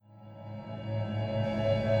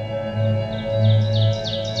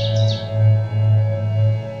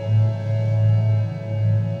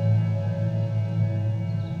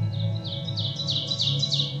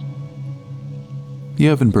The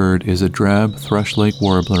ovenbird is a drab thrush-like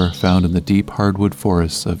warbler found in the deep hardwood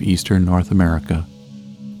forests of eastern North America.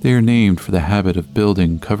 They are named for the habit of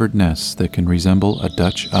building covered nests that can resemble a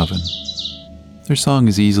Dutch oven. Their song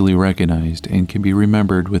is easily recognized and can be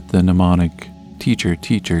remembered with the mnemonic, "Teacher,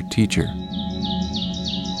 teacher, teacher."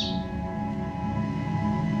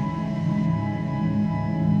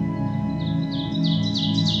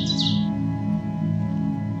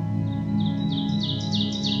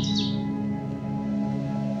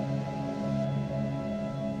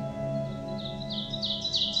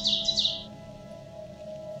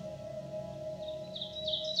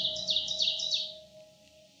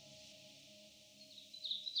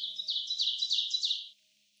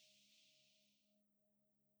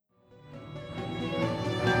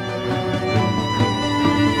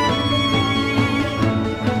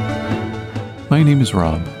 My name is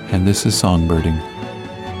Rob, and this is Songbirding.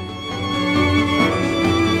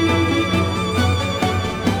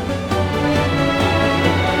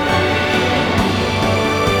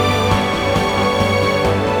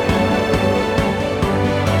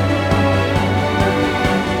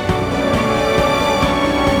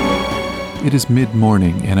 It is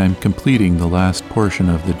mid-morning, and I'm completing the last portion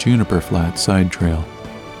of the Juniper Flat side trail.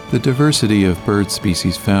 The diversity of bird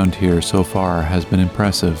species found here so far has been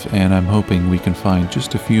impressive, and I'm hoping we can find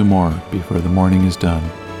just a few more before the morning is done.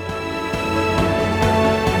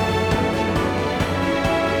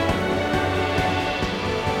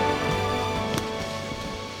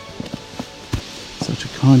 Such a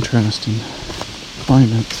contrasting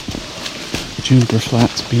climate. Juniper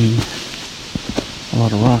Flats being a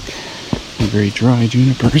lot of rock and very dry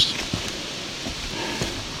junipers.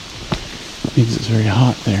 Means it's very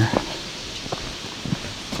hot there.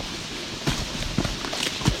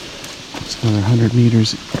 It's another 100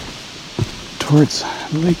 meters towards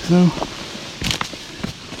the lake though.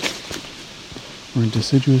 We're in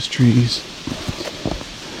deciduous trees.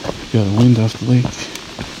 We've got a wind off the lake.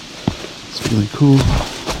 It's feeling cool.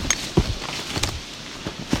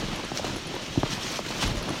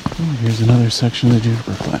 Oh, here's another section of the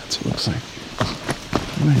Juniper Flats, it looks like.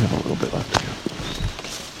 We might have a little bit left to go.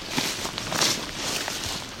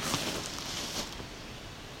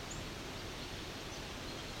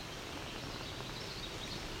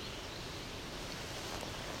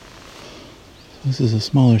 This is a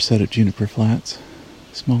smaller set of Juniper Flats.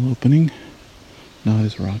 Small opening, not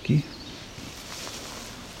as rocky.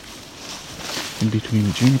 In between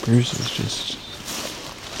the junipers is just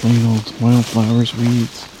plain old wildflowers,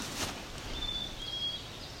 weeds.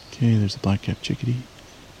 Okay, there's a black-capped chickadee.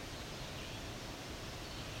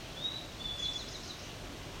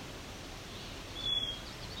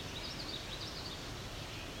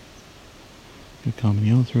 Good common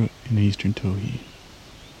yellowthroat and eastern towhee.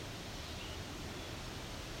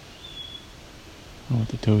 Oh, what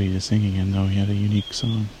the towhee to sing again, though. He had a unique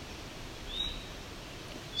song.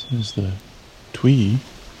 So there's the twee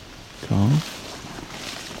call.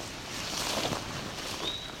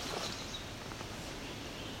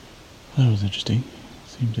 That was interesting.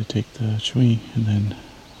 Seemed to take the shui and then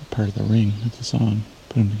a part of the ring of the song,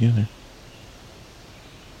 put them together.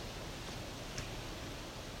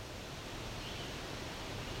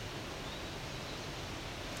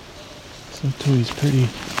 So towhee's pretty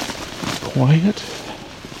quiet.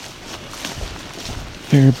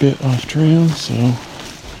 Fair bit off trail, so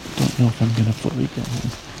don't know if I'm gonna fully go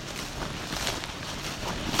home.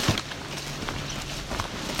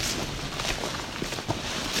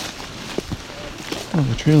 Well,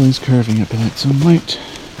 the trail is curving a bit, so I might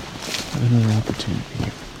have another opportunity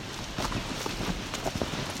here.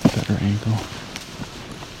 Better angle.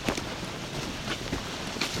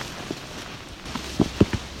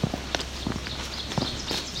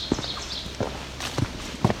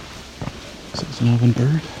 This is an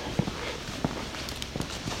ovenbird.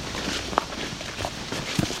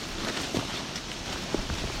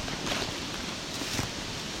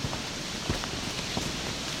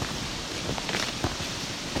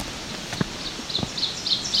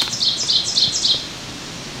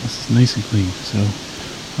 Nice and clean. So,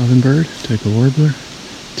 ovenbird, type of warbler.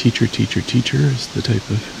 Teacher, teacher, teacher is the type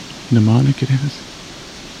of mnemonic it has.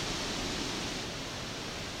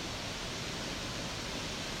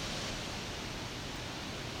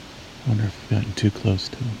 I wonder if I've gotten too close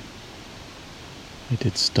to him. I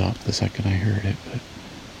did stop the second I heard it, but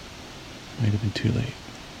might have been too late.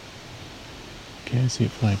 Okay, I see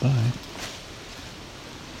it fly by.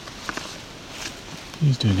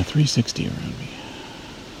 He's doing a 360 around me.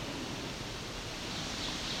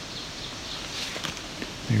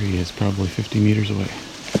 There he is, probably 50 meters away.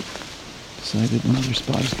 Decided another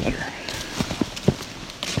spot is better.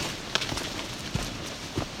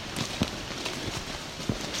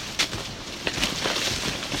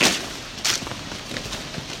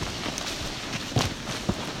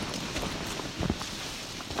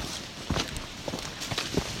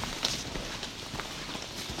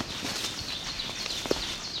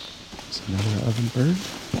 Another ovenbird.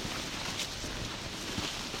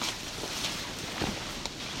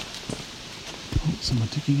 Oh, someone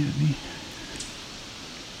ticking at me.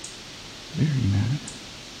 Very mad.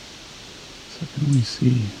 So I can only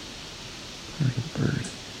see part of the bird.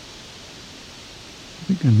 I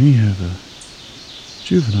think I may have a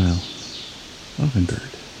juvenile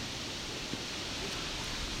ovenbird.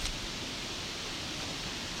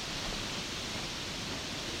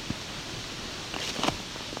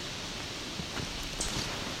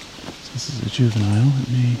 This is a juvenile. It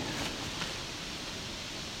may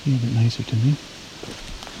be a bit nicer to me,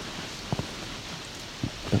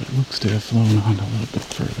 but it looks to have flown on a little bit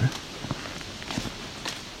further.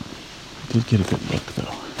 I did get a good look,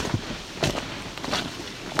 though.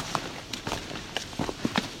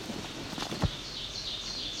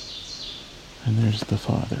 And there's the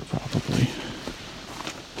father, probably.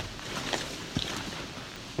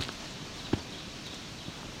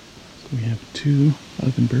 So we have two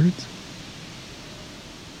ovenbirds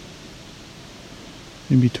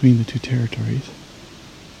in between the two territories.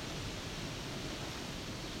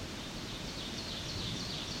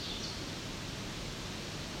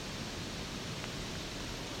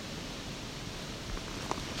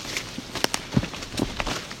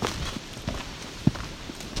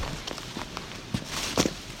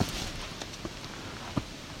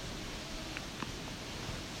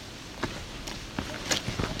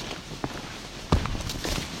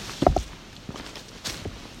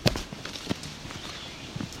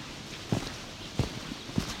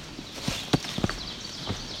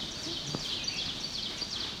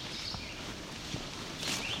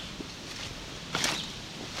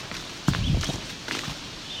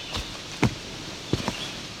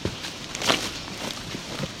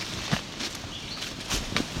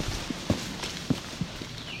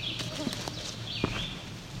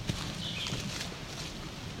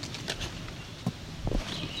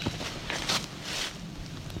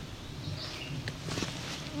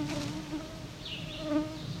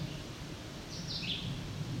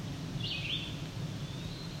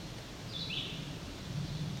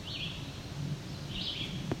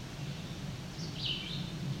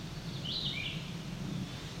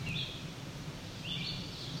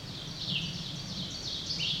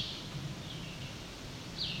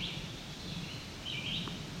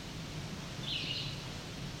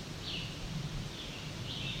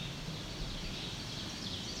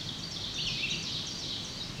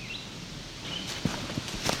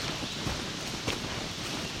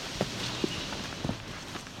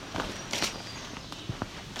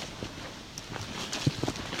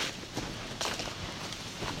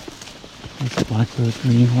 That's a black-throated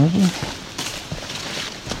green warbler.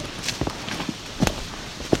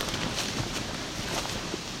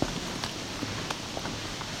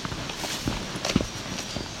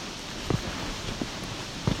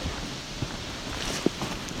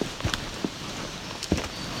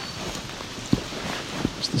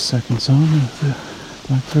 It's the second song of the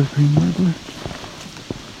black-throated green warbler.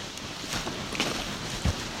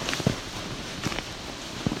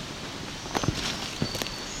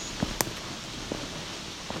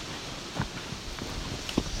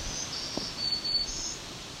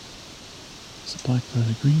 It's a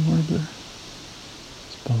black-throated green warbler.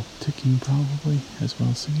 It's both ticking probably, as well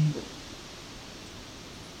as singing.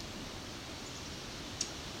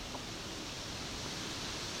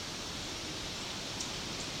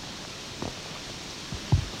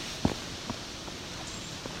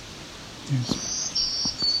 There's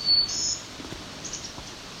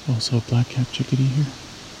also a black-capped chickadee here.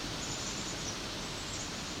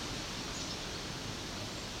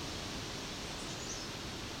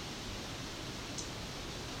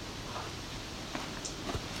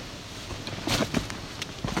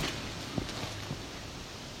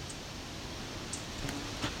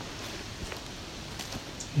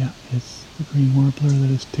 Yeah, it's the green warbler that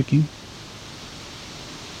is ticking.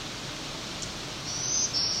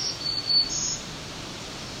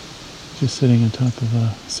 Just sitting on top of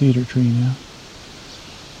a cedar tree now.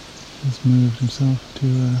 He's moved himself to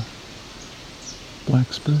a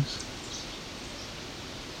black spruce.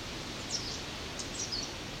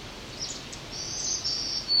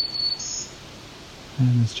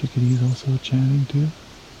 And this chickadee is also chatting too.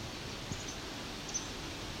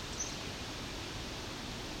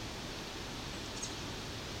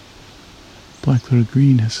 Black-throated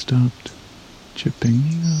green has stopped chipping.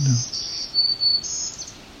 Oh no.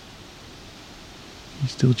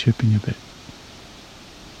 He's still chipping a bit.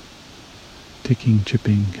 Ticking,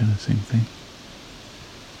 chipping, kind of same thing.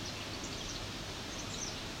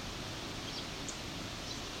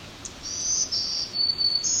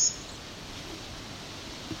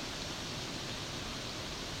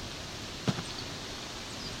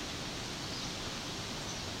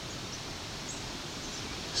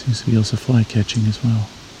 Seems to be also fly catching as well.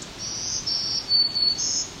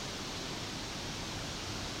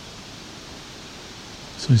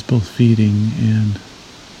 So he's both feeding and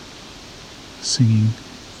singing.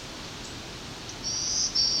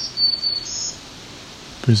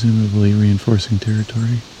 Presumably reinforcing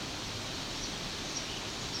territory.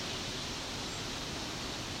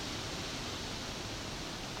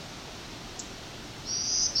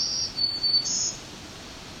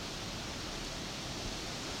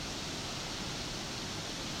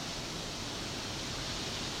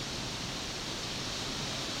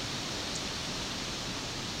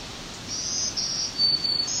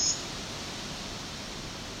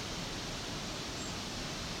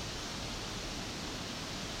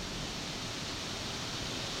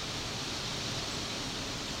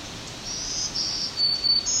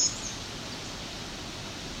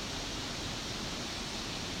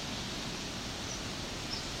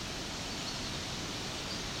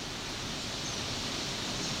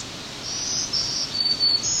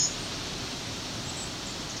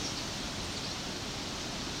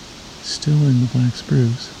 Still in the black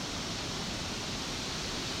spruce.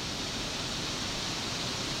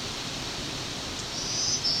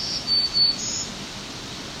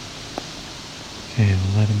 Okay,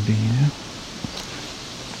 we'll let him be now.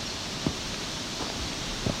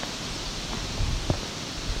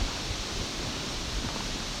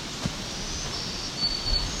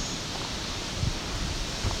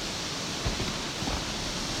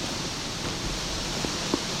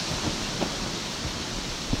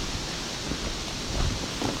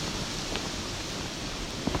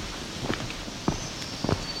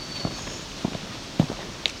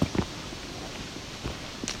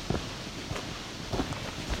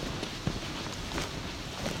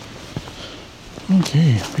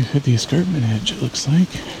 Okay, we've hit the escarpment edge, it looks like.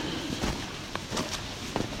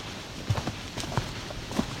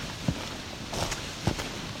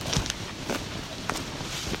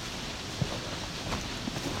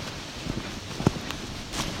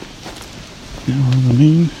 Now we're on the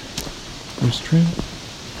main first trail.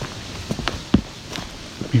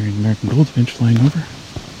 Hearing American goldfinch flying over.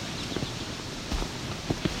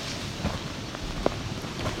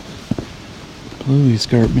 Below the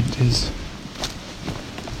escarpment is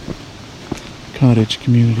cottage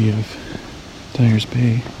community of Dyer's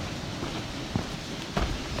Bay,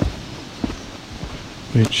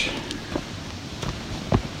 which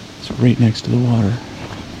is right next to the water.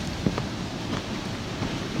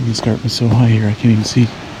 And the escarpment's so high here I can't even see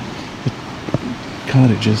the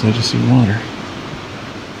cottages, I just see water.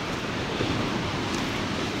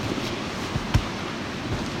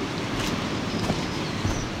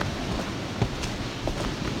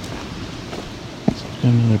 So we've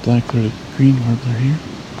got another black-throated green warbler here.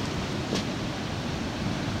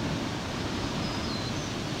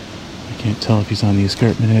 I can't tell if he's on the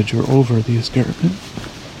escarpment edge or over the escarpment.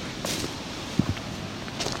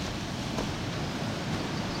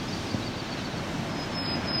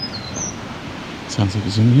 Sounds like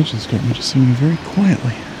he's on the edge of the escarpment, just singing very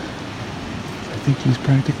quietly. I think he's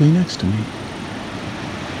practically next to me.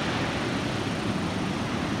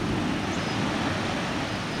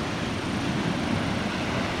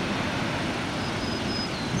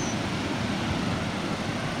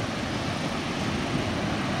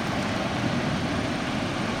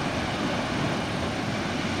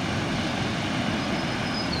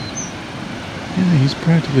 Yeah, he's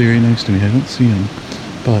practically right next to me. I don't see him,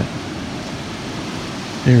 but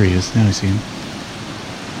there he is. Now I see him.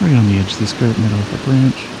 Right on the edge of the escarpment off a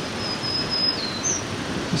branch.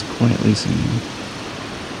 Just quietly singing.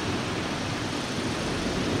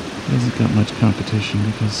 He hasn't got much competition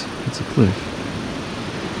because it's a cliff.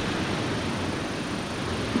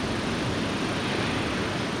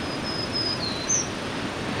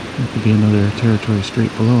 There could be another territory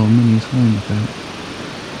straight below him, and he's fine with that.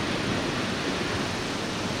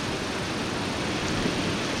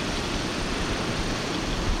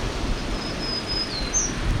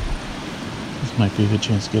 Might be a good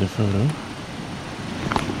chance to get a photo.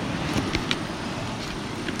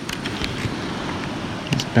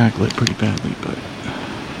 It's backlit pretty badly, but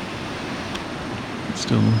it's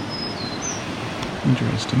still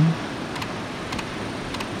interesting.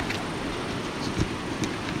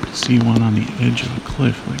 To see one on the edge of a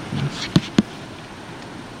cliff like this.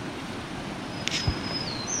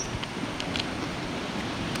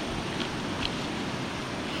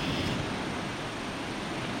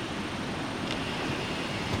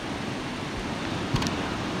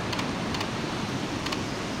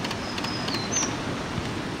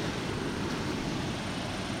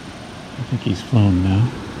 I think he's flown now.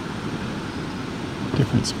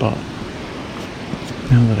 Different spot.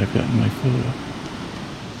 Now that I've gotten my photo,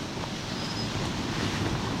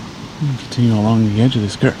 I'm going to continue along the edge of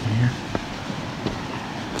this garden here.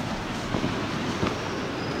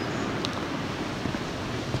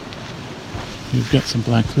 We've got some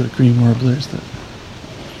black-throated green warblers that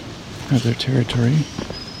have their territory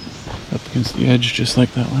up against the edge just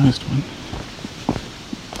like that last one.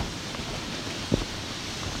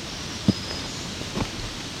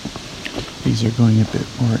 These are going a bit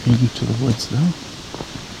more into the woods though.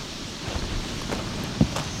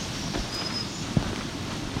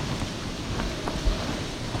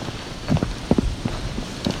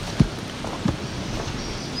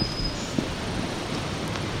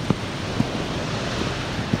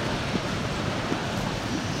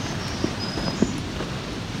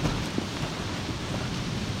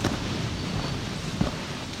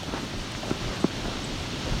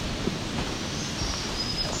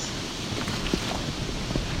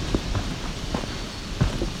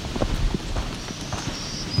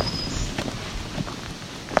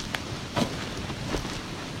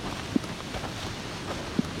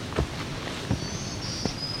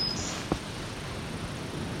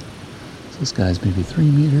 This guy's maybe 3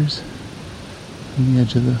 meters from the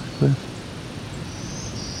edge of the cliff,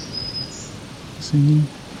 singing.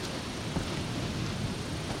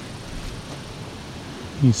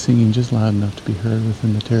 He's singing just loud enough to be heard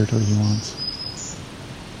within the territory he wants.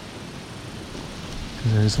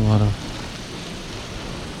 Because there's a lot of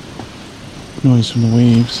noise from the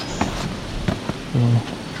waves that'll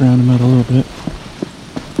drown him out a little bit.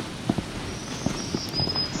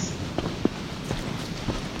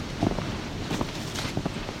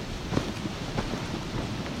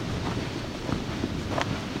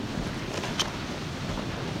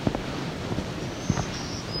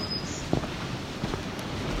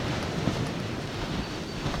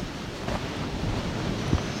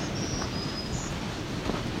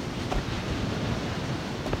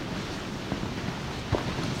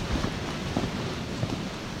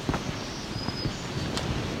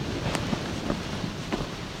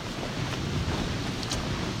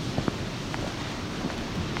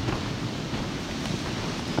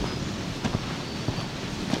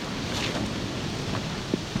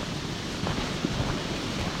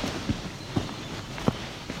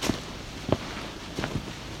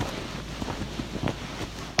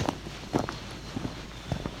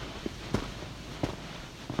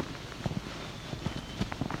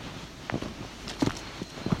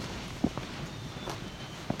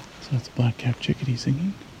 That's a black-capped chickadee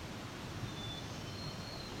singing.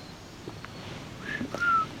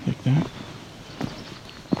 Like that.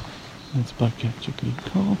 That's black-capped chickadee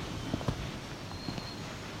call.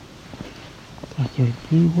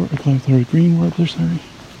 Black-throated green warbler, sorry.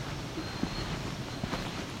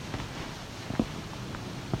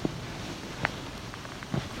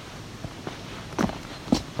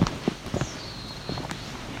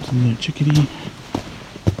 There's another chickadee.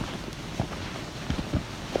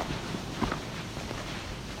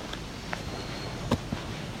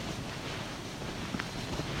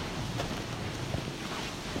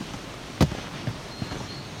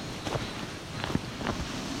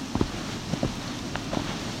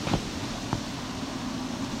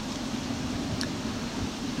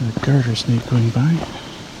 A garter snake going by,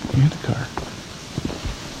 and a car.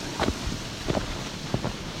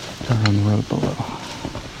 Car on the road below.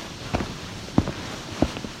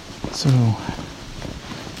 So,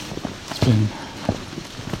 it's been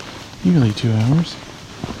nearly 2 hours.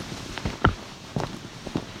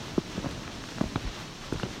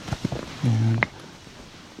 And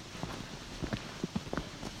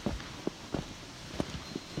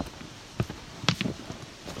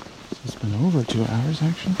it's been over 2 hours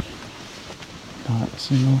actually. Not a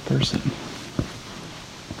single person.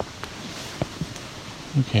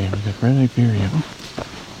 Okay, we got red-eyed vireo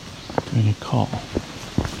doing a call.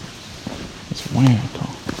 It's a wham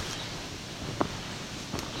call.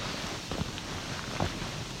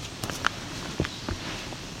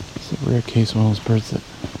 It's a rare case of one of those birds that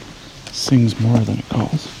sings more than it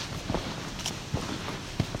calls.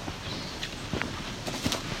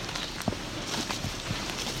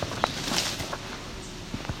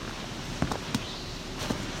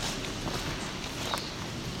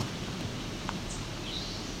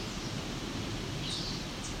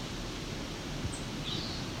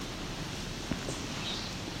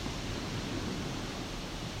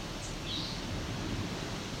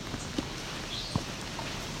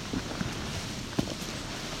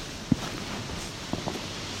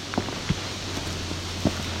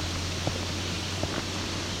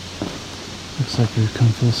 Looks like we've come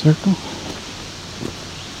full circle.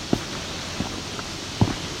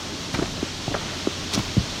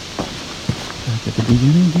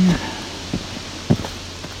 beginning here.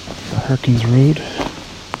 The Harkins Road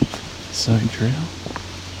side trail.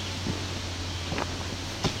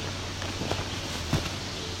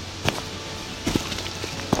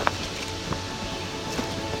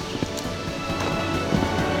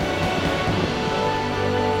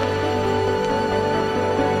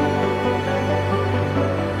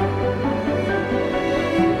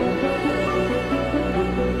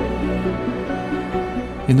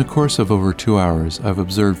 In the course of over 2 hours, I've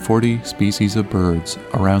observed 40 species of birds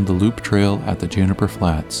around the loop trail at the Juniper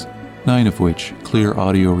Flats, 9 of which clear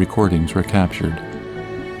audio recordings were captured.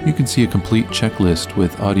 You can see a complete checklist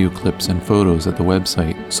with audio clips and photos at the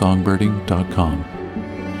website songbirding.com.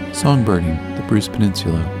 Songbirding, the Bruce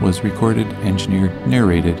Peninsula, was recorded, engineered,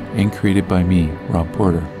 narrated, and created by me, Rob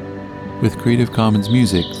Porter, with Creative Commons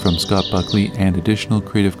music from Scott Buckley and additional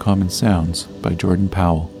Creative Commons sounds by Jordan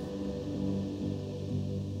Powell.